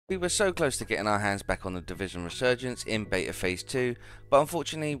We were so close to getting our hands back on the Division Resurgence in Beta Phase 2, but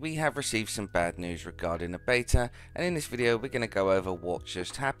unfortunately we have received some bad news regarding the beta, and in this video we're going to go over what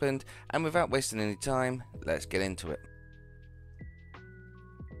just happened, and without wasting any time, let's get into it.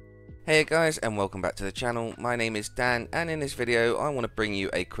 Hey guys, and welcome back to the channel. My name is Dan, and in this video I want to bring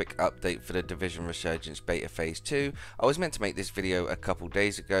you a quick update for the Division Resurgence Beta Phase 2. I was meant to make this video a couple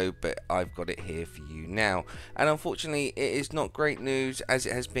days ago, but I've got it here for you now. And unfortunately it is not great news, as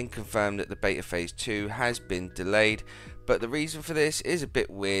it has been confirmed that the Beta Phase 2 has been delayed. But the reason for this is a bit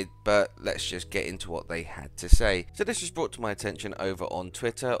weird, but let's just get into what they had to say. So this was brought to my attention over on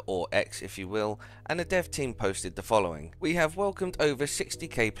Twitter, or X if you will, and the dev team posted the following. We have welcomed over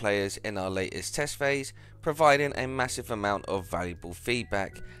 60k players in our latest test phase, providing a massive amount of valuable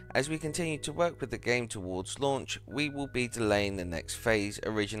feedback. As we continue to work with the game towards launch, we will be delaying the next phase,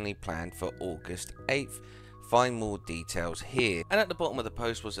 originally planned for August 8th. Find more details here. And at the bottom of the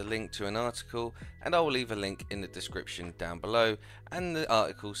post was a link to an article, and I will leave a link in the description down below, and the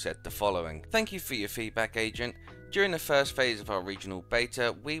article said the following. Thank you for your feedback, agent. During the first phase of our regional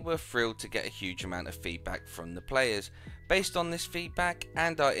beta, we were thrilled to get a huge amount of feedback from the players. Based on this feedback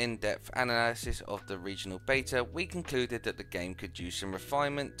and our in-depth analysis of the regional beta, we concluded that the game could use some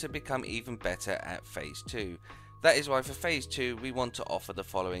refinement to become even better at phase 2. That is why for phase 2 we want to offer the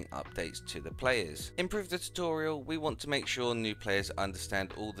following updates to the players. Improve the tutorial. We want to make sure new players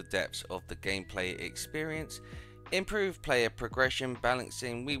understand all the depths of the gameplay experience. Improve player progression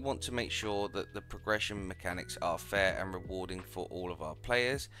balancing. We want to make sure that the progression mechanics are fair and rewarding for all of our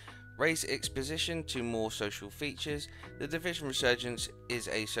players. Raise exposition to more social features. The Division Resurgence is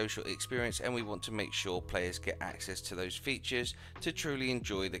a social experience, and we want to make sure players get access to those features to truly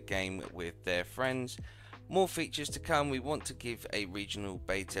enjoy the game with their friends. More features to come. We want to give a regional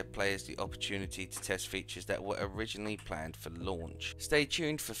beta players the opportunity to test features that were originally planned for launch. Stay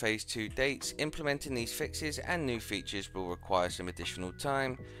tuned for phase 2 dates. Implementing these fixes and new features will require some additional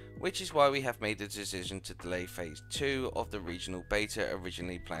time, which is why we have made the decision to delay phase 2 of the regional beta,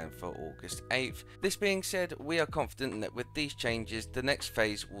 originally planned for August 8th. This being said, we are confident that with these changes the next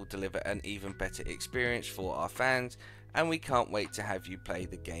phase will deliver an even better experience for our fans, and we can't wait to have you play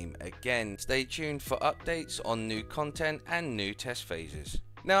the game again. Stay tuned for updates on new content and new test phases.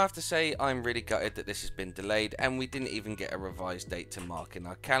 Now I have to say, I'm really gutted that this has been delayed and we didn't even get a revised date to mark in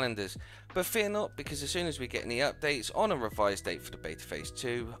our calendars. But fear not, because as soon as we get any updates on a revised date for the Beta Phase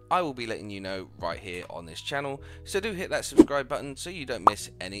 2, I will be letting you know right here on this channel. So do hit that subscribe button so you don't miss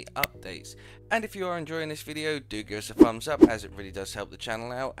any updates. And if you are enjoying this video, do give us a thumbs up, as it really does help the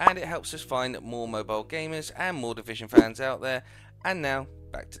channel out, and it helps us find more mobile gamers and more Division fans out there. And now,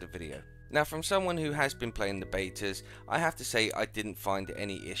 back to the video. Now, from someone who has been playing the betas, I have to say I didn't find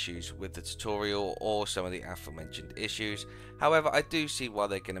any issues with the tutorial or some of the aforementioned issues. However, I do see why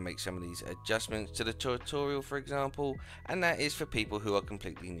they're going to make some of these adjustments to the tutorial, for example, and that is for people who are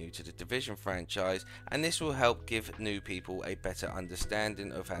completely new to the Division franchise, and this will help give new people a better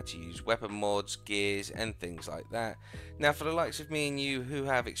understanding of how to use weapon mods, gears and things like that. Now, for the likes of me and you who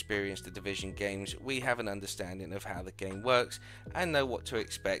have experienced the Division games, we have an understanding of how the game works and know what to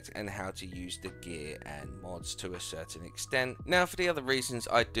expect and how to use the gear and mods to a certain extent. Now, for the other reasons,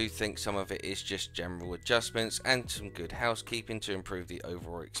 I do think some of it is just general adjustments and some good housekeeping to improve the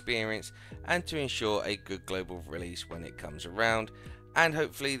overall experience and to ensure a good global release when it comes around, and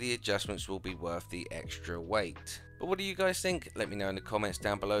hopefully the adjustments will be worth the extra wait. But what do you guys think? Let me know in the comments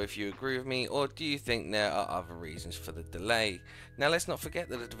down below if you agree with me, or do you think there are other reasons for the delay. Now, let's not forget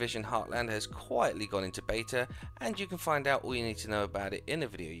that the Division Heartland has quietly gone into beta, and you can find out all you need to know about it in the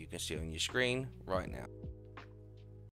video you can see on your screen right now.